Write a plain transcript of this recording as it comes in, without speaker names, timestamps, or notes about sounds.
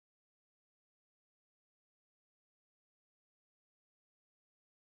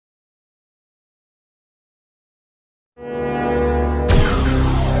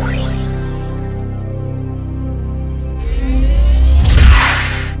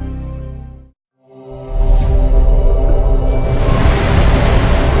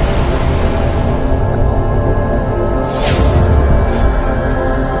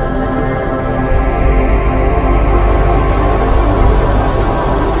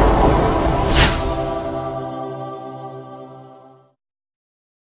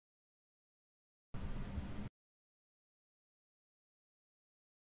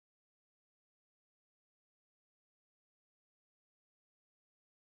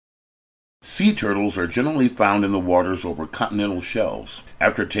Sea turtles are generally found in the waters over continental shelves.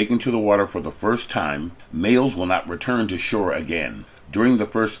 After taking to the water for the first time, males will not return to shore again. During the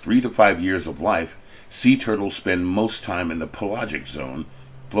first 3 to 5 years of life, sea turtles spend most time in the pelagic zone,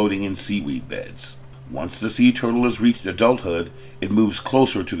 floating in seaweed beds. Once the sea turtle has reached adulthood, it moves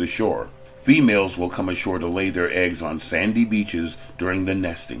closer to the shore. Females will come ashore to lay their eggs on sandy beaches during the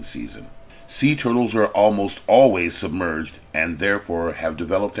nesting season. Sea turtles are almost always submerged and therefore have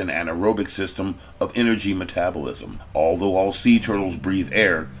developed an anaerobic system of energy metabolism. Although all sea turtles breathe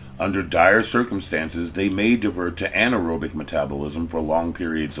air, under dire circumstances they may divert to anaerobic metabolism for long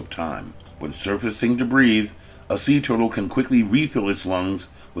periods of time. When surfacing to breathe, a sea turtle can quickly refill its lungs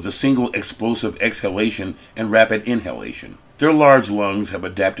with a single explosive exhalation and rapid inhalation. Their large lungs have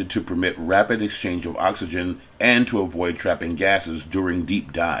adapted to permit rapid exchange of oxygen and to avoid trapping gases during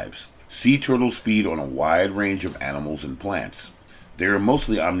deep dives. Sea turtles feed on a wide range of animals and plants. They are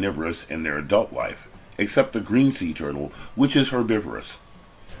mostly omnivorous in their adult life, except the green sea turtle, which is herbivorous.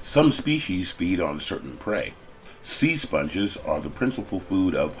 Some species feed on certain prey. Sea sponges are the principal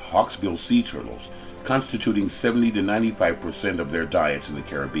food of hawksbill sea turtles, constituting 70 to 95% of their diets in the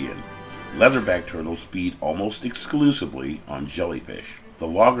Caribbean. Leatherback turtles feed almost exclusively on jellyfish. The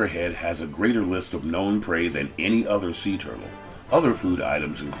loggerhead has a greater list of known prey than any other sea turtle. Other food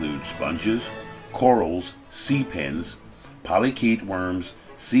items include sponges, corals, sea pens, polychaete worms,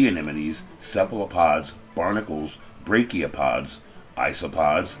 sea anemones, cephalopods, barnacles, brachiopods,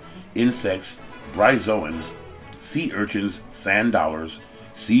 isopods, insects, bryozoans, sea urchins, sand dollars,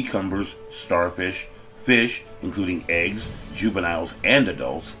 sea cumbers, starfish, fish, including eggs, juveniles, and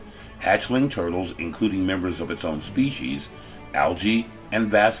adults, hatchling turtles, including members of its own species, algae, and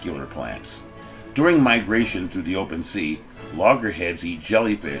vascular plants. During migration through the open sea, loggerheads eat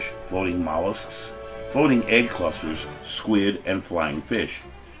jellyfish, floating mollusks, floating egg clusters, squid, and flying fish.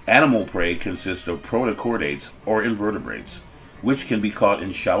 Animal prey consists of protochordates or invertebrates, which can be caught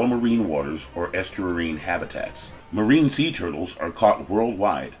in shallow marine waters or estuarine habitats. Marine sea turtles are caught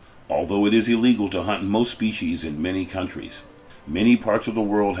worldwide, although it is illegal to hunt most species in many countries. Many parts of the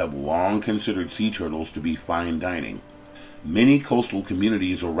world have long considered sea turtles to be fine dining. Many coastal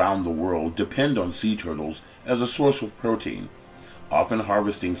communities around the world depend on sea turtles as a source of protein, often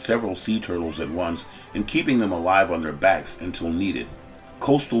harvesting several sea turtles at once and keeping them alive on their backs until needed.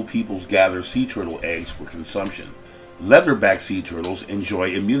 Coastal peoples gather sea turtle eggs for consumption. Leatherback sea turtles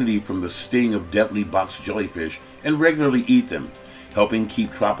enjoy immunity from the sting of deadly box jellyfish and regularly eat them, helping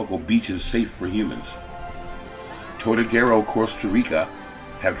keep tropical beaches safe for humans. Tortuguero Costa Rica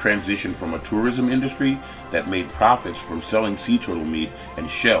have transitioned from a tourism industry that made profits from selling sea turtle meat and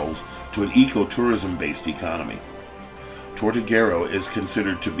shells to an ecotourism-based economy. Tortuguero is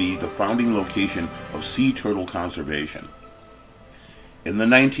considered to be the founding location of sea turtle conservation. In the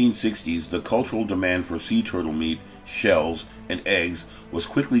 1960s, the cultural demand for sea turtle meat, shells, and eggs was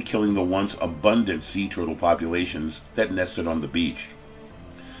quickly killing the once abundant sea turtle populations that nested on the beach.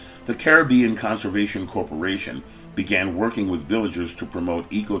 The Caribbean Conservation Corporation began working with villagers to promote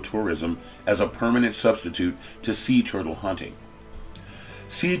ecotourism as a permanent substitute to sea turtle hunting.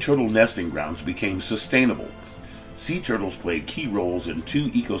 Sea turtle nesting grounds became sustainable. Sea turtles play key roles in 2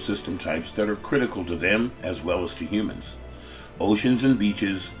 ecosystem types that are critical to them as well as to humans: oceans and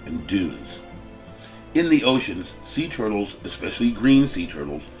beaches, and dunes. In the oceans, sea turtles, especially green sea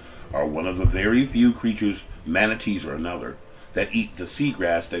turtles, are one of the very few creatures, manatees or another, that eat the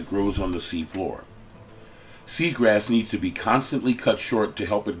seagrass that grows on the sea floor. Seagrass needs to be constantly cut short to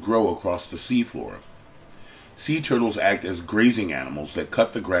help it grow across the seafloor. Sea turtles act as grazing animals that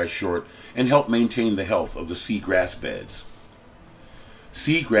cut the grass short and help maintain the health of the seagrass beds.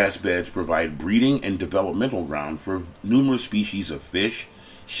 Seagrass beds provide breeding and developmental ground for numerous species of fish,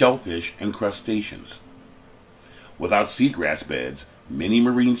 shellfish, and crustaceans. Without seagrass beds, many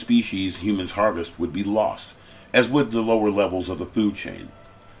marine species humans harvest would be lost, as would the lower levels of the food chain.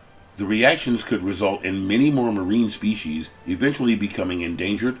 The reactions could result in many more marine species eventually becoming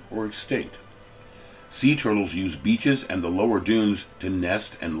endangered or extinct. Sea turtles use beaches and the lower dunes to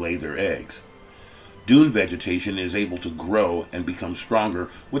nest and lay their eggs. Dune vegetation is able to grow and become stronger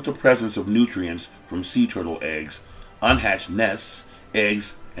with the presence of nutrients from sea turtle eggs, unhatched nests,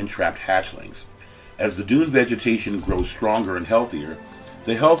 eggs, and trapped hatchlings. As the dune vegetation grows stronger and healthier,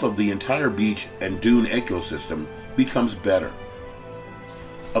 the health of the entire beach and dune ecosystem becomes better.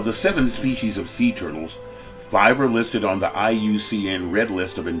 Of the 7 species of sea turtles, 5 are listed on the IUCN Red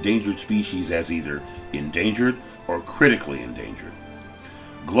List of Endangered Species as either endangered or critically endangered.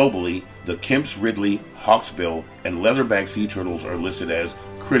 Globally, the Kemp's Ridley, hawksbill, and leatherback sea turtles are listed as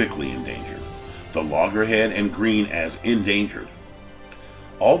critically endangered, the loggerhead and green as endangered.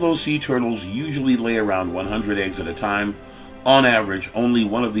 Although sea turtles usually lay around 100 eggs at a time, on average, only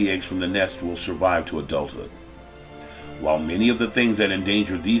one of the eggs from the nest will survive to adulthood. While many of the things that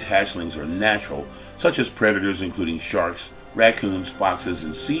endanger these hatchlings are natural, such as predators including sharks, raccoons, foxes,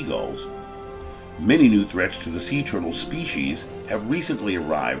 and seagulls, many new threats to the sea turtle species have recently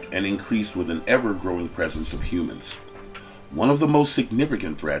arrived and increased with an ever-growing presence of humans. One of the most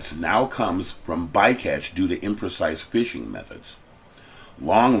significant threats now comes from bycatch due to imprecise fishing methods.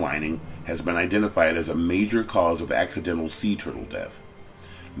 Longlining has been identified as a major cause of accidental sea turtle death.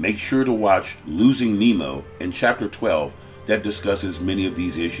 Make sure to watch Losing Nemo in Chapter 12 that discusses many of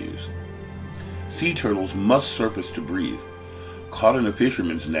these issues. Sea turtles must surface to breathe. Caught in a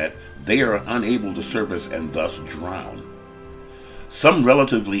fisherman's net, they are unable to surface and thus drown. Some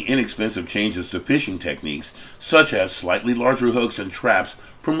relatively inexpensive changes to fishing techniques, such as slightly larger hooks and traps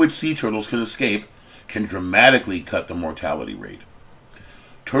from which sea turtles can escape, can dramatically cut the mortality rate.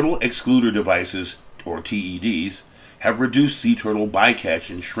 Turtle excluder devices, or TEDs, have reduced sea turtle bycatch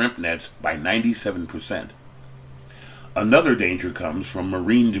in shrimp nets by 97%. Another danger comes from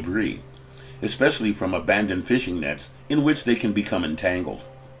marine debris, especially from abandoned fishing nets in which they can become entangled.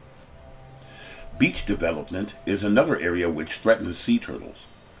 Beach development is another area which threatens sea turtles.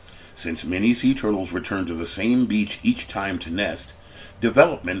 Since many sea turtles return to the same beach each time to nest,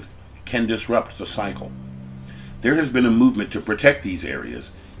 development can disrupt the cycle. There has been a movement to protect these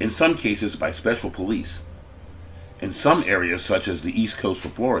areas, in some cases by special police. In some areas, such as the east coast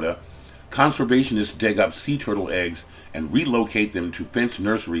of Florida, conservationists dig up sea turtle eggs and relocate them to fenced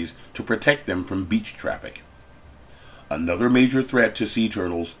nurseries to protect them from beach traffic. Another major threat to sea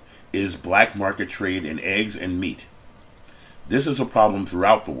turtles is black market trade in eggs and meat. This is a problem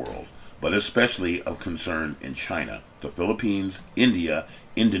throughout the world, but especially of concern in China, the Philippines, India,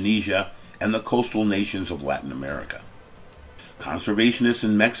 Indonesia, and the coastal nations of Latin America. Conservationists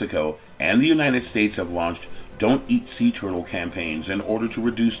in Mexico and the United States have launched Don't Eat Sea Turtle campaigns in order to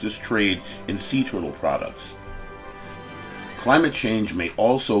reduce this trade in sea turtle products. Climate change may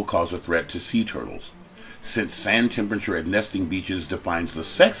also cause a threat to sea turtles. Since sand temperature at nesting beaches defines the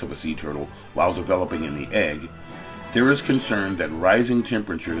sex of a sea turtle while developing in the egg, there is concern that rising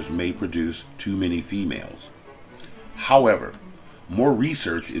temperatures may produce too many females. However, more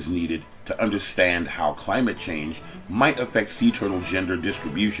research is needed to understand how climate change might affect sea turtle gender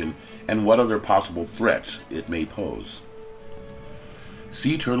distribution and what other possible threats it may pose.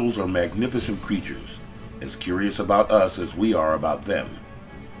 Sea turtles are magnificent creatures, as curious about us as we are about them.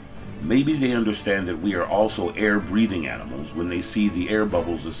 Maybe they understand that we are also air-breathing animals when they see the air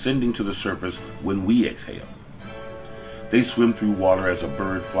bubbles ascending to the surface when we exhale. They swim through water as a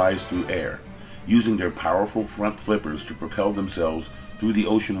bird flies through air, using their powerful front flippers to propel themselves through the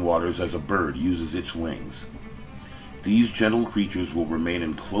ocean waters as a bird uses its wings. These gentle creatures will remain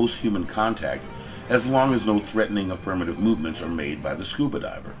in close human contact as long as no threatening affirmative movements are made by the scuba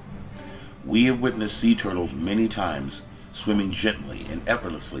diver. We have witnessed sea turtles many times swimming gently and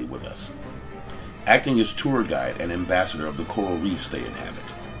effortlessly with us, acting as tour guide and ambassador of the coral reefs they inhabit.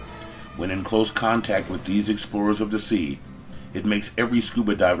 When in close contact with these explorers of the sea, it makes every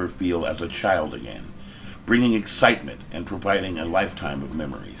scuba diver feel as a child again, bringing excitement and providing a lifetime of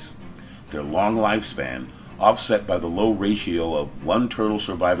memories. Their long lifespan, offset by the low ratio of one turtle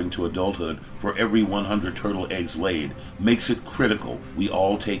surviving to adulthood for every 100 turtle eggs laid, makes it critical we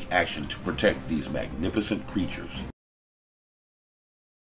all take action to protect these magnificent creatures.